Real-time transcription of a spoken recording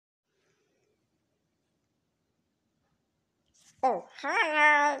Oh,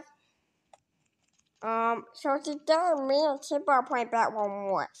 hi. So today me and Simba are playing Backroom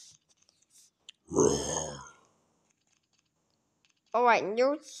Morphs. Alright,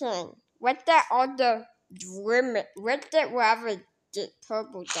 new thing. What that other dream? What that whatever the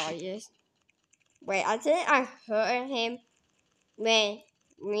purple guy is? Wait, I think I heard him when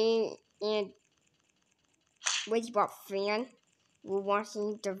me and Baseball fan were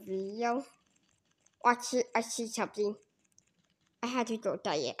watching the video. I see something. I had to go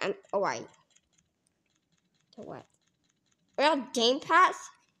diet. I'm alright. So what? We have Game Pass?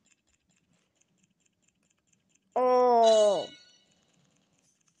 Oh.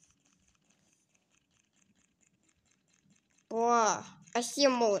 Bruh. I see a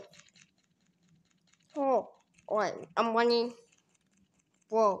mode. Oh. Alright. I'm running.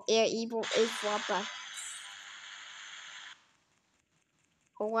 Whoa. Air evil is flopper.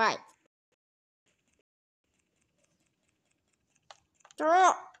 Alright.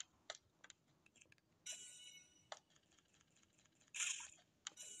 Stop.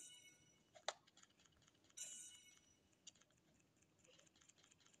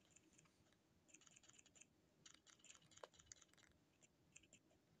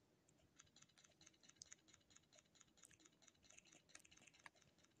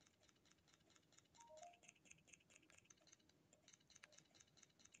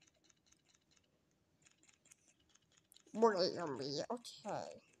 Wait a minute.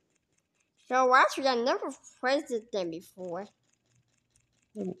 Okay. So actually, I never played this game before.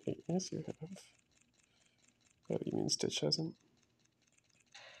 Yes, you have. Oh, you mean Stitch hasn't?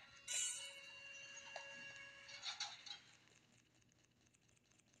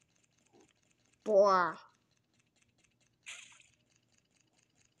 Bruh.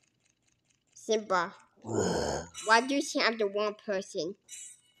 Simba. Why do you think I'm the one person?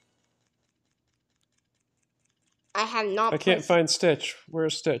 I have not. I can't find Stitch.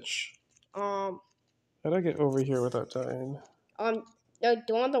 Where's Stitch? How'd I get over here without dying? They're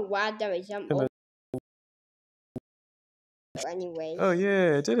doing the wild that is And anyway. Oh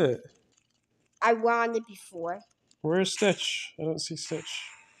yeah, I did it. I won it before. Where's Stitch? I don't see Stitch.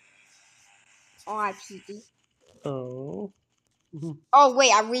 R.I.P. Oh. Oh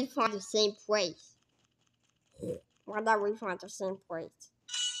wait, I refound the same place. Why did I refound the same place?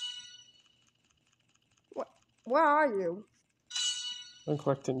 Where are you? I'm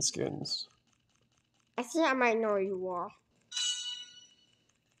collecting skins. I think I might know where you are.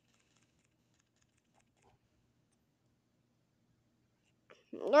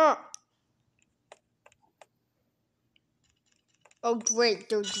 No. Oh great,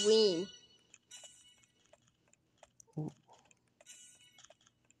 the dream.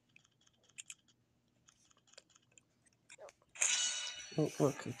 Oh,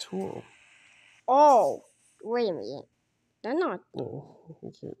 look, a tool. Oh, wait a minute. They're not. No, I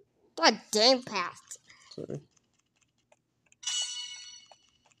can't. They're Game Pass. Sorry.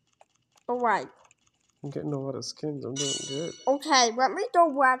 Alright. I'm getting a lot of skins. I'm doing good. Okay, let me go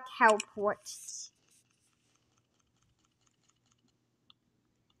where teleports.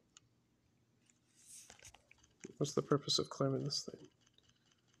 What's the purpose of climbing this thing?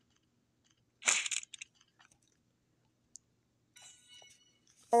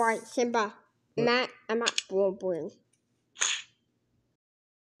 Alright, Simba. What? I'm at Boom.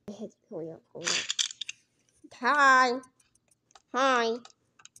 Hurry up. Hi. Hi.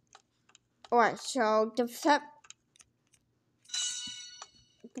 Alright, so the step.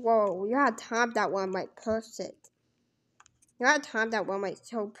 Whoa, you had time that one might post it. You had time that one might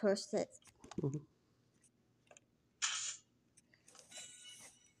so post it. Mm-hmm.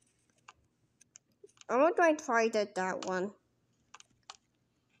 I'm going to try that one.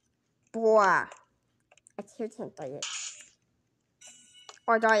 Boy. I can't diet.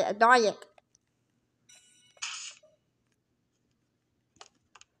 Or diet.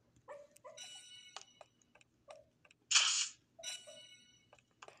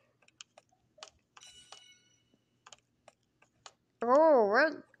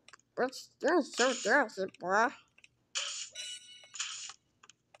 Oh, what's this so dirty, boy?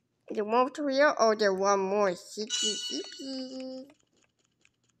 Is it one real or there one more CP?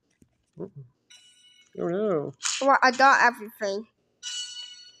 Oh no. Well, I got everything.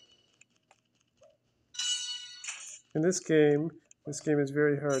 In this game is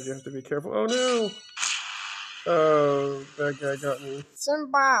very hard. You have to be careful. Oh no! Oh, that guy got me.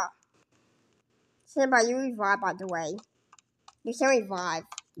 Simba, you revive, by the way. You can revive.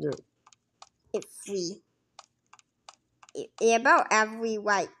 Yeah. It's free. It's about every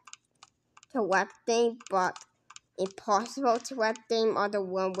collect thing, but impossible to collect thing are the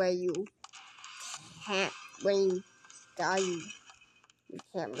one where you can't, when you die. You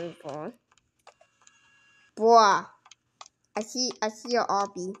can't move on. Boah. I see your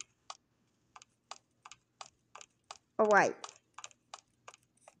obby. Alright.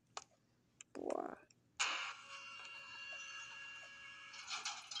 Boah.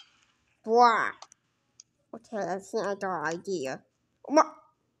 Boah. Okay, that's another idea.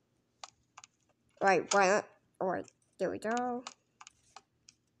 Right, why? Alright, there we go.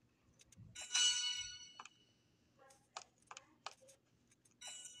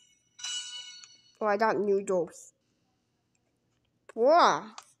 Oh, I got noodles.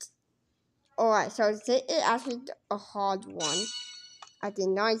 Boah. Alright, so this is actually a hard one. I did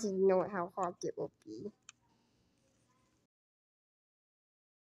not even know how hard it would be.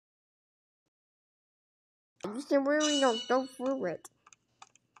 You should really don't go through it.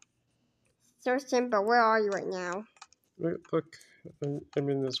 So Simba, where are you right now? Look, I'm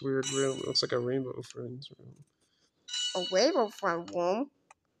in this weird room. It looks like a Rainbow Friends room. A rainbow front room?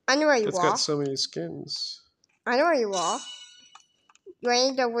 I know where you It's are. got so many skins. I know where you are. You're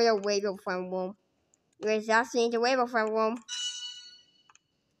in the real rainbow front room. You're exactly in the rainbow front room.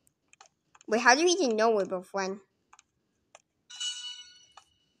 Wait, how do you even know rainbow friend?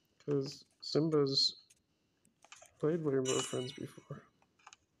 Because Simba's played Rainbow Friends before.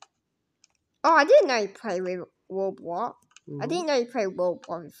 Oh, I didn't know you played Roblox. I Mm-hmm. didn't know you played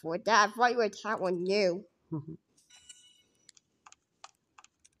Roblox before that. I thought you were that one new. Mm-hmm.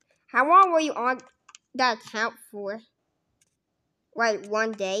 How long were you on that account for? Like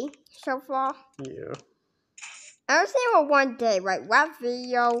 1 day so far? Yeah. I was saying 1 day, right? Last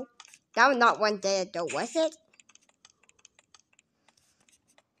video, that was not 1 day ago, was it?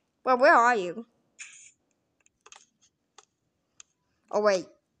 Well, where are you? Oh wait,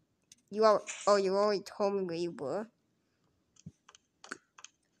 you already told me where you were.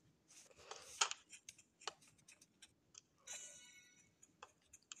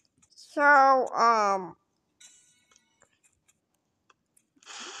 So,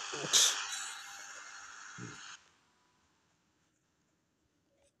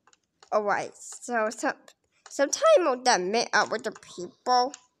 alright, so sometime we'll then meet up with the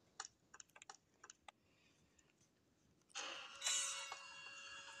people.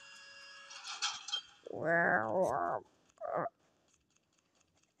 Well,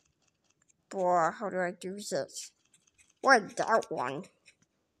 boy, how do I do this? What that one?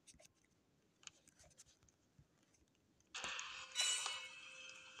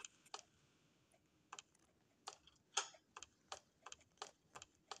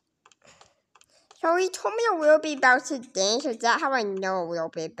 So he told me a little bit about the game, so that's how I know a little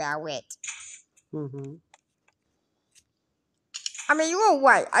bit about it. Mm-hmm. I mean, you were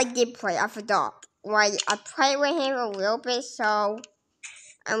right. I did play. I forgot. Right, I played with him a little bit, so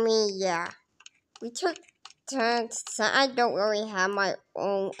I mean, yeah. We took turns. So I don't really have my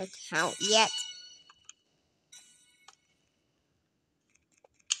own account yet.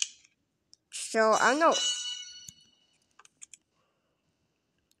 So I know.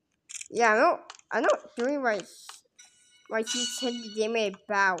 Yeah, I'm not doing what he said he did me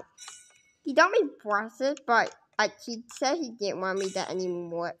about. He got me process, but he said he didn't want me that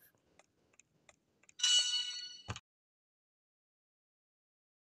anymore.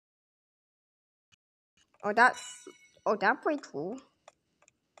 Oh, that's pretty cool.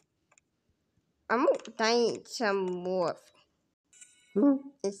 I'm dying some more.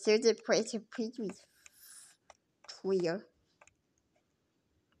 Instead of place of pretty clear.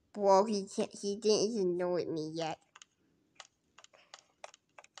 Well, he didn't even know it me yet.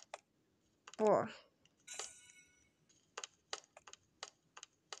 Boy.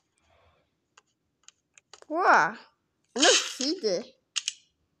 Boy. Look, he did.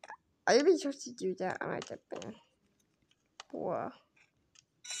 Are you supposed to do that on my band? Boy.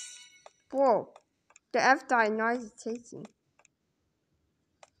 Whoa. The F died noise is taking.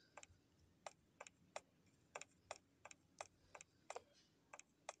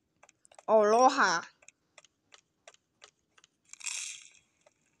 Aloha.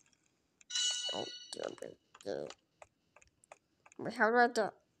 Oh, dear. Wait, how do I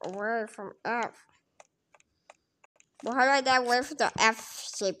get away from F? Well, how do I get away from the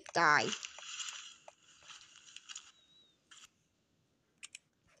F-shaped die?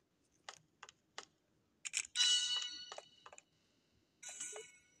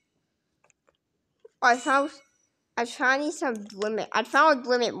 I found some limit. I found a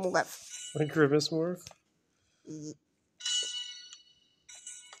limit morph. Like Grimace Morph?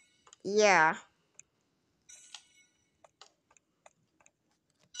 Yeah.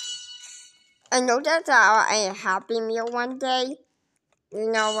 I know that's a Happy Meal one day. You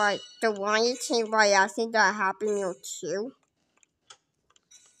know what? The Lion King reaction that happened Meal too.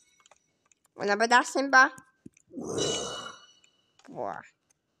 Remember that, Simba? Boy.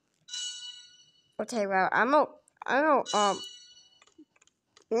 Okay, well,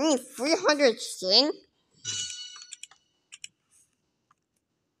 we need 300 sing?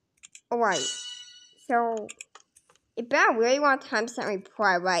 Alright, so, if I really want time sent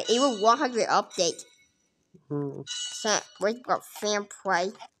reply, right, it will 100 update. Sent with got fan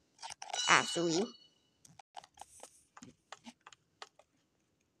play, actually.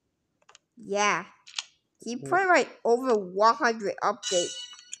 Yeah. He put like over 100 update.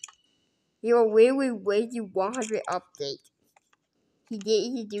 He will really wait you 100 update. He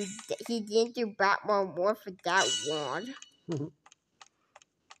didn't do Backroom Morphs for that one.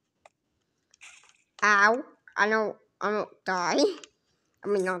 Ow. I don't die. I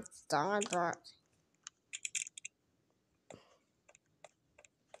mean not die, but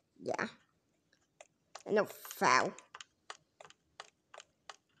yeah. I don't foul.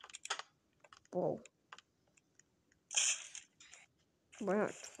 Whoa. Why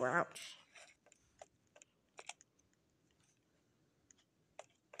not crouch?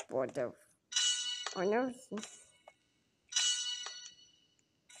 For the I know.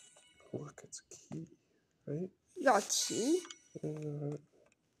 Look, it's a key, right? Your key? I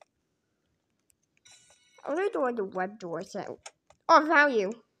only doing the web door so. Oh,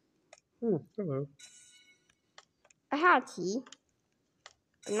 value. Hello. I had a key.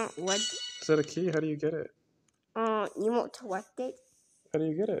 Not web. Is that a key? How do you get it? You won't select it. How do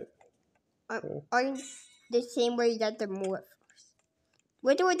you get it? I'm the same way that the morph.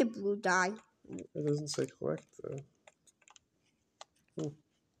 Where do the blue die? It doesn't say collect though.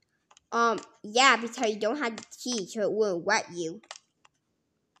 Yeah, because you don't have the key, so it will wet you.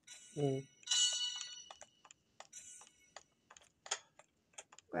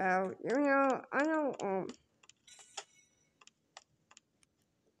 Well, you know, I know,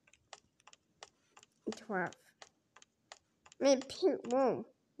 12. I mean, whoa,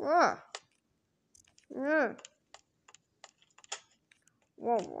 whoa, yeah.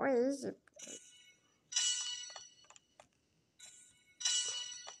 Whoa, what is it?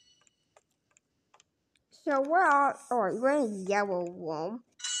 So we're in yellow room.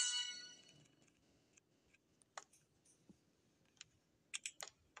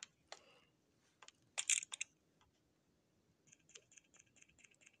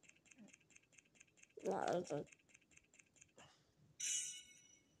 Yeah, it's a,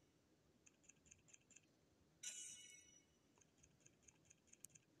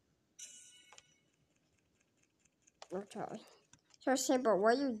 okay. So Simba,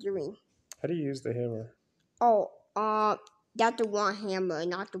 what are you doing? How do you use the hammer? Oh, that's the one hammer,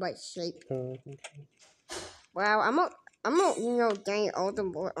 not the right shape. Okay. Well, I'm not, getting all the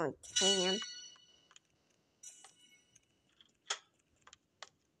more on 10.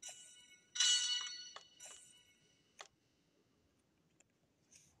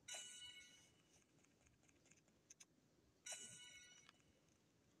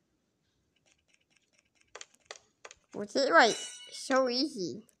 Was it like so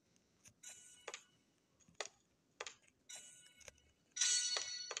easy?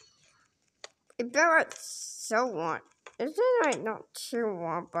 It felt like so long. It's like not too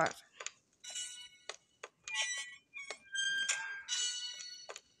long, but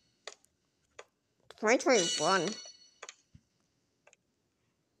 2021.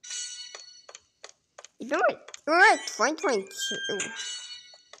 It felt like 2022.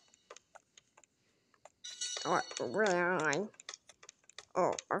 Oh, really?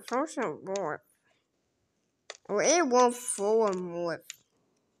 Oh, I found some more. Oh, it won't full more.